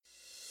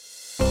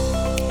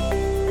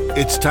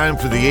It's time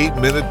for the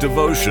 8-Minute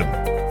Devotion.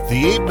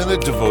 The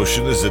 8-Minute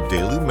Devotion is a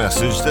daily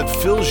message that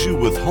fills you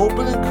with hope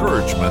and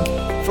encouragement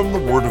from the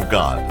Word of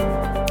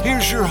God.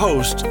 Here's your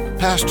host,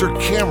 Pastor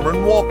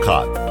Cameron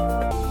Walcott.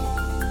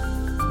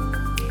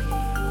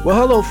 Well,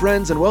 hello,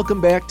 friends, and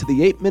welcome back to the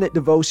 8-Minute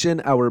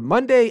Devotion, our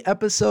Monday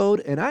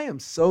episode, and I am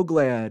so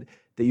glad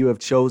that you have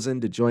chosen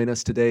to join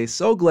us today.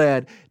 So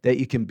glad that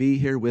you can be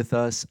here with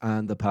us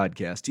on the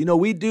podcast. You know,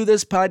 we do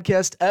this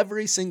podcast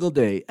every single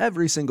day,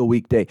 every single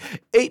weekday.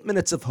 8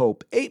 minutes of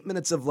hope, 8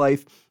 minutes of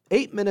life,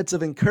 8 minutes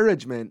of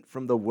encouragement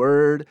from the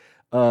Word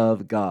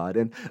of God.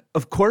 And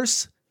of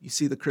course, you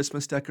see the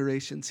Christmas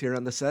decorations here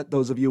on the set.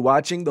 Those of you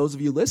watching, those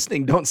of you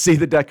listening don't see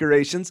the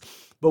decorations.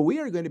 But we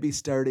are going to be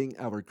starting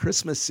our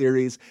Christmas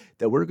series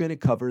that we're going to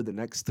cover the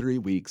next 3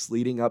 weeks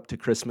leading up to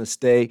Christmas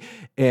Day.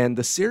 And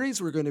the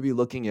series we're going to be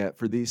looking at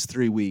for these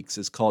 3 weeks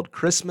is called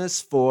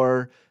Christmas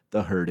for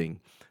the Hurting.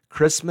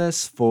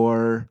 Christmas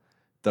for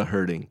the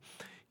Hurting.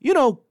 You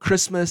know,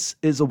 Christmas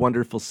is a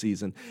wonderful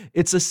season.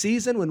 It's a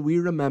season when we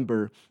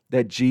remember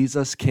that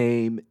Jesus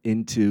came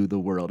into the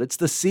world. It's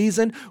the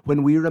season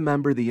when we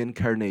remember the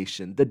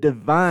incarnation, the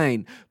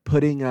divine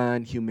putting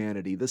on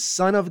humanity, the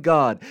Son of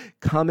God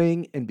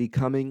coming and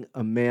becoming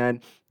a man.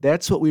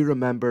 That's what we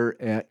remember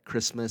at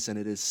Christmas, and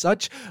it is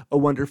such a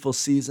wonderful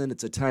season.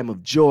 It's a time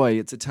of joy.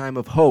 It's a time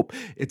of hope.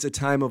 It's a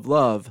time of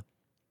love.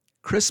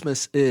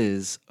 Christmas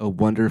is a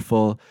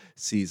wonderful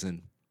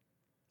season.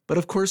 But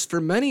of course,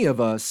 for many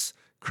of us,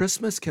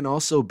 Christmas can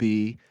also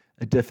be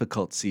a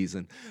difficult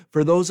season.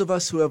 For those of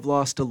us who have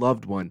lost a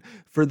loved one,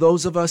 for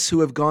those of us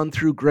who have gone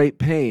through great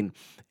pain,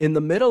 in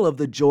the middle of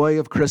the joy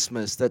of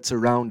Christmas that's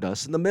around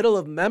us, in the middle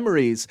of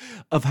memories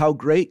of how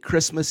great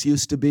Christmas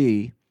used to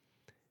be,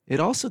 it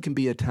also can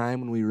be a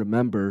time when we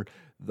remember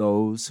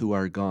those who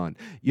are gone.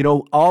 You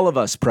know, all of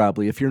us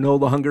probably, if you're no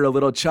longer a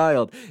little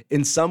child,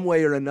 in some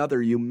way or another,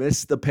 you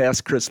miss the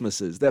past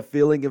Christmases, that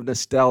feeling of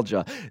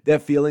nostalgia,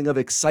 that feeling of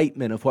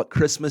excitement of what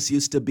Christmas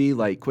used to be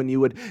like when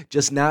you would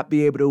just not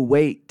be able to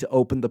wait to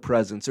open the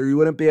presents, or you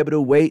wouldn't be able to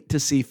wait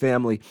to see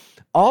family.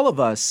 All of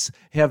us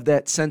have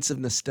that sense of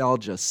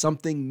nostalgia,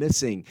 something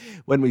missing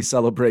when we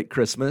celebrate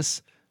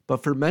Christmas.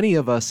 But for many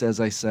of us,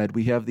 as I said,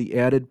 we have the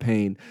added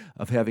pain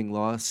of having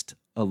lost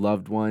a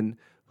loved one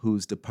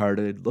who's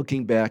departed,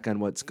 looking back on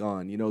what's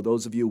gone. You know,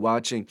 those of you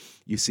watching,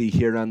 you see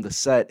here on the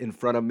set in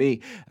front of me,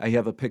 I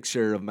have a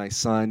picture of my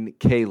son,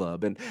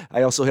 Caleb. And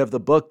I also have the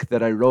book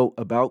that I wrote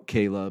about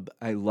Caleb,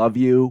 I Love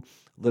You,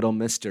 Little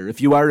Mister.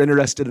 If you are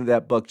interested in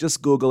that book,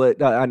 just Google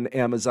it on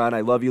Amazon.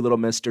 I Love You, Little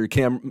Mister.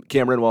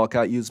 Cameron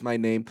Walcott, use my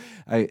name.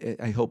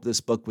 I hope this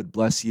book would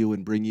bless you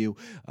and bring you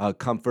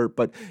comfort.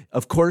 But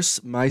of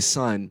course, my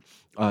son,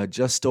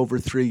 just over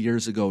 3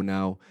 years ago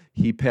now,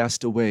 he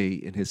passed away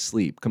in his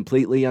sleep,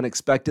 completely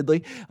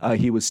unexpectedly.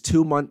 He was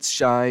 2 months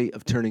shy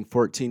of turning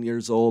 14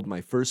 years old. My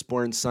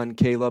firstborn son,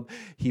 Caleb,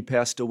 he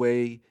passed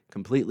away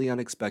completely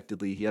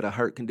unexpectedly. He had a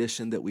heart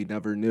condition that we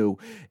never knew.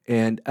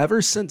 And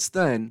ever since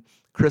then,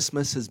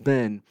 Christmas has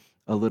been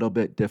a little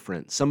bit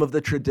different. Some of the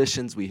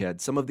traditions we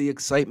had, some of the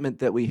excitement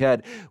that we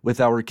had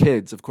with our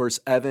kids. Of course,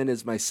 Evan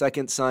is my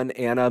second son,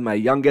 Anna, my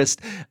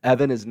youngest.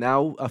 Evan is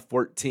now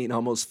 14,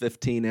 almost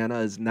 15. Anna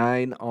is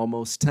 9,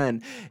 almost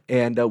 10.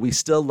 And we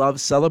still love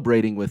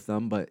celebrating with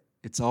them, but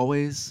it's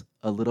always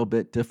a little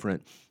bit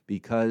different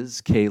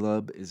because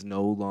Caleb is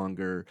no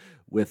longer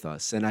with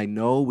us. And I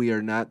know we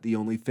are not the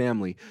only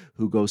family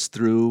who goes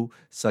through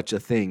such a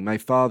thing. My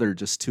father,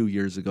 just 2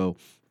 years ago,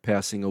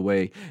 passing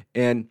away.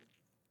 And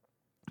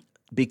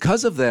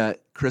because of that,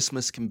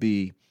 Christmas can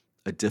be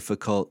a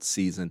difficult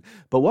season.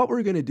 But what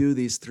we're going to do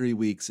these 3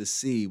 weeks is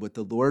see what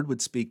the Lord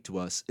would speak to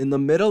us in the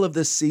middle of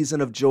this season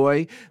of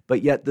joy,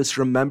 but yet this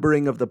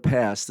remembering of the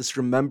past, this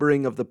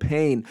remembering of the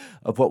pain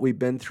of what we've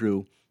been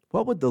through.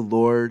 What would the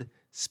Lord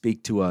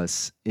speak to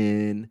us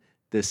in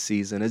this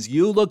season? As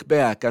you look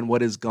back on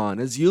what is gone,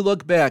 as you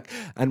look back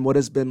on what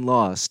has been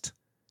lost,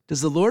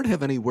 does the Lord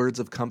have any words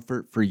of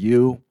comfort for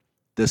you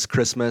this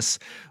Christmas?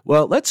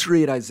 Well, let's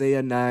read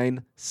Isaiah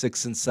 9,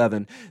 6, and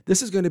 7.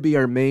 This is going to be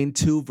our main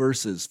 2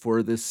 verses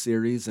for this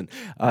series. And,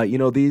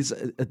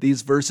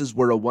 these verses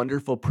were a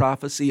wonderful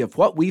prophecy of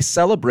what we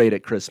celebrate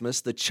at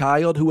Christmas, the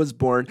child who was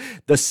born,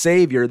 the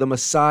Savior, the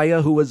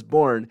Messiah who was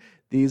born.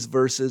 These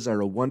verses are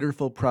a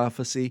wonderful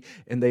prophecy,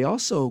 and they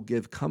also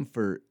give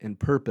comfort and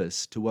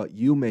purpose to what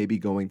you may be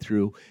going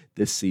through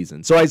this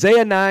season. So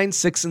Isaiah 9,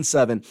 6, and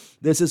 7,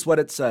 this is what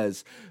it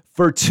says.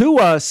 For to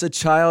us a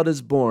child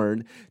is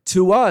born,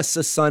 to us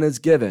a son is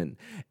given,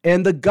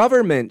 and the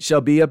government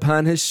shall be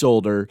upon his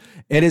shoulder,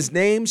 and his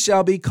name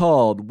shall be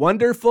called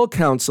Wonderful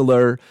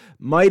Counselor,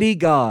 Mighty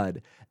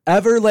God,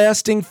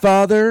 Everlasting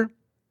Father,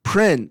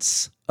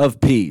 Prince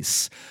of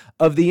Peace.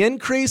 Of the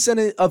increase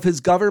of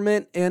his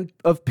government and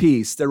of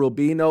peace there will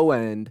be no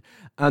end,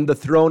 on the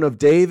throne of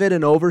David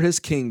and over his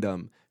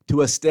kingdom,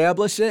 to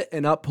establish it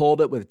and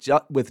uphold it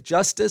with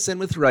justice and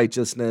with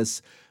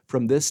righteousness,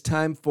 from this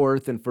time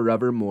forth and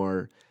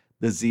forevermore.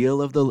 The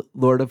zeal of the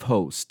Lord of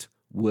hosts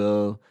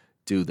will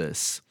do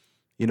this.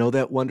 You know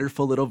that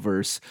wonderful little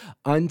verse,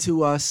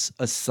 unto us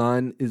a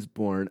son is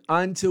born,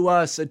 unto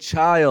us a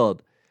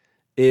child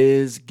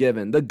is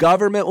given. The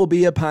government will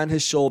be upon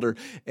his shoulder.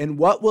 And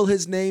what will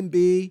his name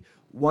be?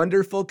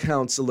 Wonderful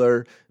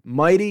Counselor,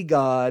 Mighty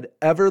God,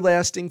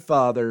 Everlasting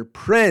Father,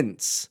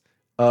 Prince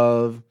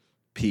of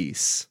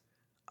Peace.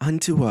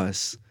 Unto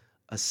us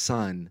a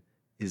son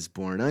is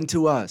born.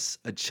 Unto us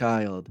a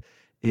child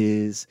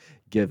is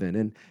given.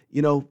 And,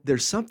 you know,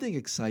 there's something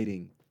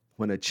exciting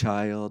when a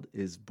child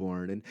is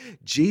born. And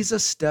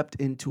Jesus stepped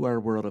into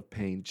our world of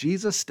pain.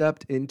 Jesus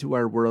stepped into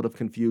our world of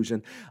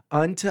confusion.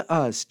 Unto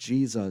us,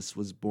 Jesus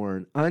was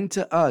born.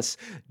 Unto us,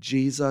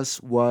 Jesus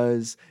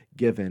was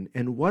given.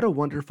 And what a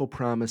wonderful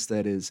promise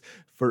that is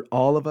for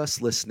all of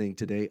us listening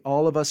today,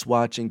 all of us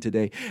watching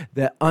today,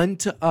 that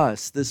unto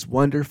us, this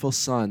wonderful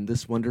son,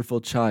 this wonderful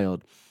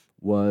child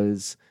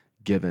was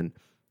given.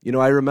 You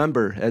know, I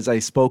remember, as I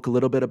spoke a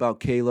little bit about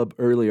Caleb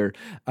earlier,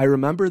 I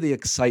remember the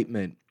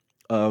excitement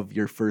of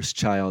your first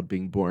child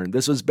being born.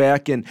 This was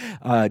back in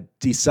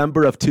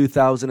December of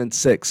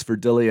 2006 for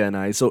Delia and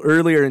I. So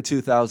earlier in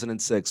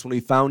 2006, when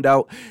we found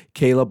out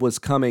Caleb was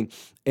coming.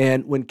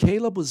 And when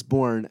Caleb was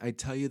born, I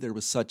tell you, there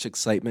was such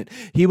excitement.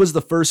 He was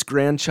the first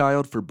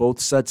grandchild for both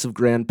sets of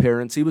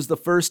grandparents. He was the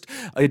first.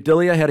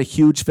 Delia had a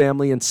huge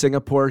family in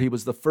Singapore. He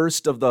was the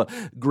first of the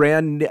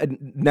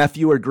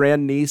grandnephew or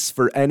grandniece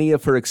for any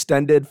of her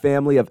extended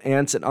family of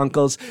aunts and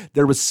uncles.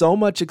 There was so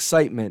much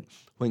excitement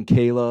when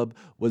Caleb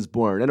was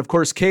born. And of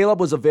course,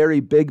 Caleb was a very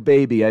big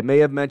baby. I may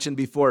have mentioned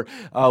before,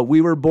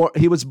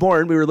 he was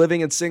born, we were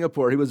living in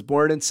Singapore. He was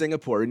born in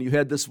Singapore. And you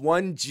had this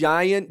one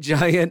giant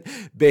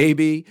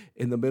baby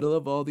in the middle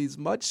of all these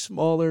much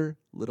smaller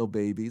little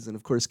babies. And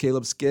of course,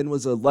 Caleb's skin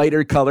was a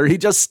lighter color. He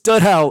just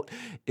stood out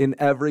in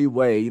every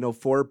way. You know,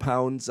 4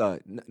 pounds,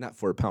 not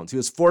 4 pounds. He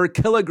was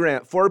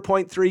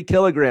 4.3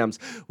 kilograms,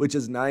 which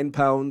is 9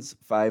 pounds,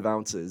 5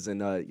 ounces.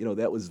 And, you know,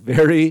 that was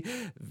very,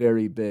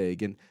 very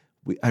big. And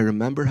I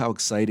remember how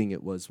exciting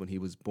it was when he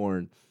was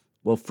born.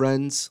 Well,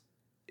 friends,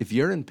 if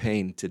you're in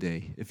pain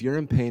today, if you're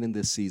in pain in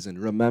this season,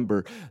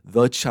 remember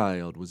the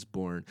child was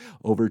born.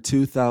 Over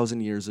 2,000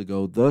 years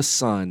ago, the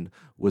son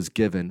was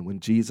given when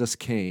Jesus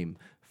came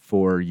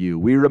for you.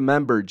 We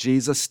remember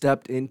Jesus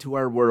stepped into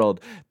our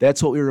world.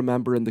 That's what we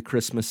remember in the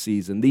Christmas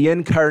season. The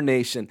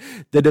incarnation,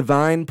 the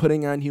divine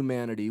putting on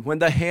humanity. When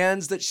the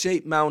hands that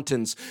shape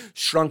mountains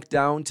shrunk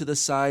down to the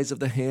size of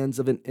the hands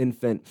of an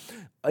infant.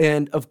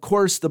 And of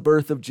course, the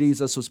birth of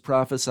Jesus was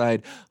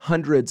prophesied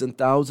hundreds and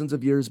thousands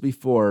of years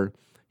before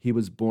he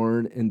was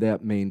born in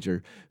that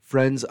manger.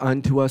 Friends,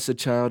 unto us a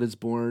child is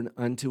born,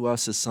 unto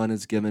us a son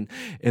is given.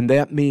 And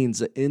that means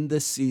that in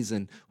this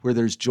season where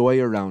there's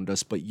joy around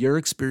us, but you're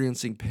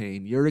experiencing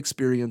pain, you're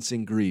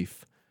experiencing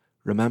grief,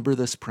 remember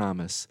this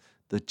promise.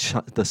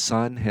 The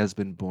son has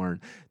been born.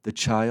 The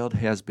child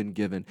has been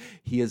given.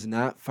 He is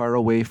not far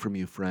away from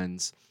you,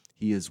 friends.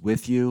 He is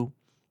with you.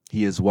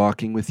 He is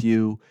walking with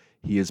you.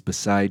 He is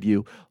beside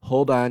you.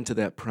 Hold on to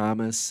that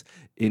promise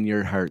in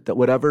your heart that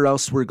whatever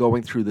else we're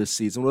going through this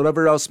season,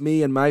 whatever else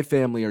me and my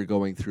family are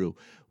going through,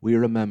 we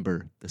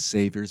remember the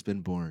Savior's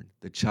been born.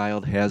 The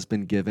child has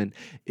been given.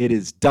 It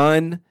is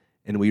done,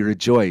 and we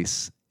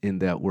rejoice in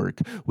that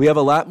work. We have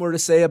a lot more to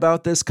say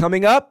about this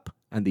coming up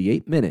on the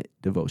 8-Minute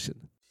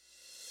Devotion.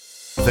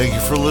 Thank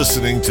you for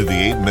listening to the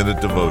 8-Minute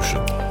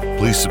Devotion.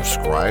 Please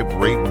subscribe,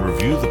 rate, and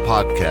review the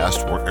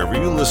podcast wherever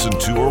you listen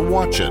to or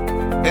watch it.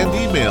 And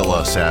email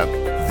us at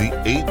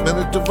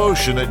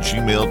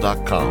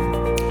the8minutedevotion@gmail.com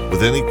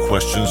with any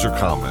questions or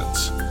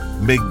comments.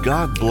 May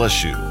God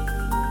bless you